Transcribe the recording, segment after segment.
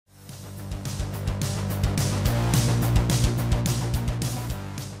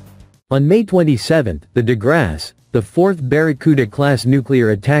On May 27, the Grasse, the fourth Barracuda-class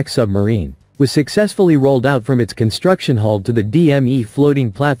nuclear attack submarine, was successfully rolled out from its construction hull to the DME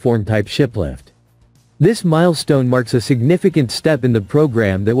floating platform type shiplift. This milestone marks a significant step in the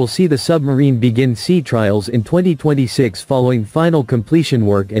program that will see the submarine begin sea trials in 2026 following final completion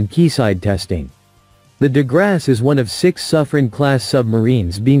work and quayside testing. The Grasse is one of 6 Suffren-class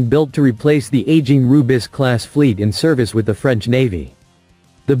submarines being built to replace the aging Rubis-class fleet in service with the French Navy.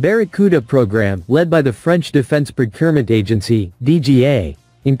 The Barracuda program, led by the French Defense Procurement Agency, DGA,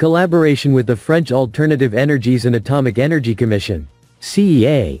 in collaboration with the French Alternative Energies and Atomic Energy Commission,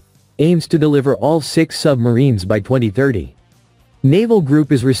 CEA, aims to deliver all 6 submarines by 2030. Naval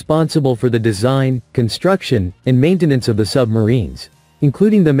Group is responsible for the design, construction, and maintenance of the submarines,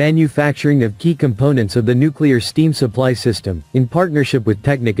 including the manufacturing of key components of the nuclear steam supply system, in partnership with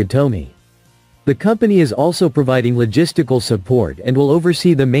Technic Atomy. The company is also providing logistical support and will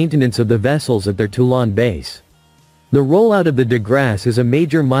oversee the maintenance of the vessels at their Toulon base. The rollout of the Grasse is a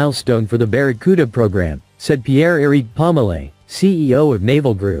major milestone for the Barracuda program, said Pierre-Éric Pomelet, CEO of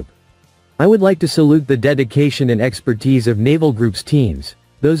Naval Group. I would like to salute the dedication and expertise of Naval Group's teams,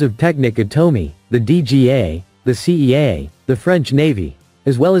 those of Technic Atomy, the DGA, the CEA, the French Navy,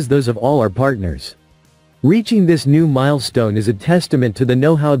 as well as those of all our partners. Reaching this new milestone is a testament to the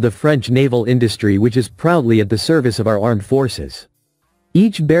know-how of the French naval industry, which is proudly at the service of our armed forces.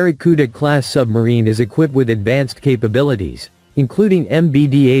 Each Barracuda-class submarine is equipped with advanced capabilities, including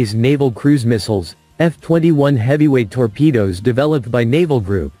MBDA's naval cruise missiles, F-21 heavyweight torpedoes developed by Naval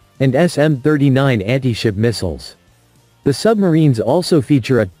Group, and SM-39 anti-ship missiles. The submarines also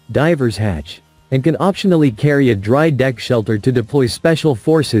feature a diver's hatch, and can optionally carry a dry deck shelter to deploy special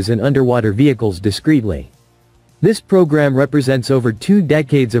forces and underwater vehicles discreetly. This program represents over 2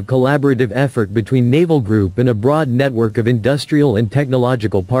 decades of collaborative effort between Naval Group and a broad network of industrial and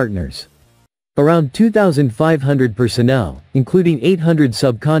technological partners. Around 2,500 personnel, including 800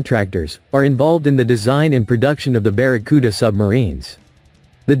 subcontractors, are involved in the design and production of the Barracuda submarines.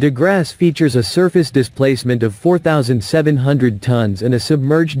 The Grasse features a surface displacement of 4,700 tons and a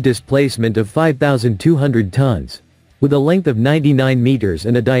submerged displacement of 5,200 tons, with a length of 99 meters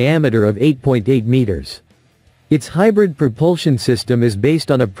and a diameter of 8.8 meters. Its hybrid propulsion system is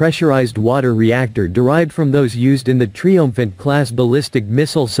based on a pressurized water reactor derived from those used in the Triomphant-class ballistic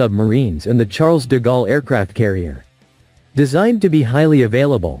missile submarines and the Charles de Gaulle aircraft carrier. Designed to be highly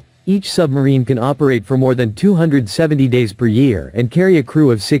available, each submarine can operate for more than 270 days per year and carry a crew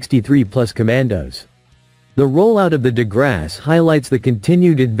of 63+ commandos. The rollout of the Grasse highlights the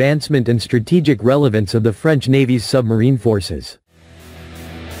continued advancement and strategic relevance of the French Navy's submarine forces.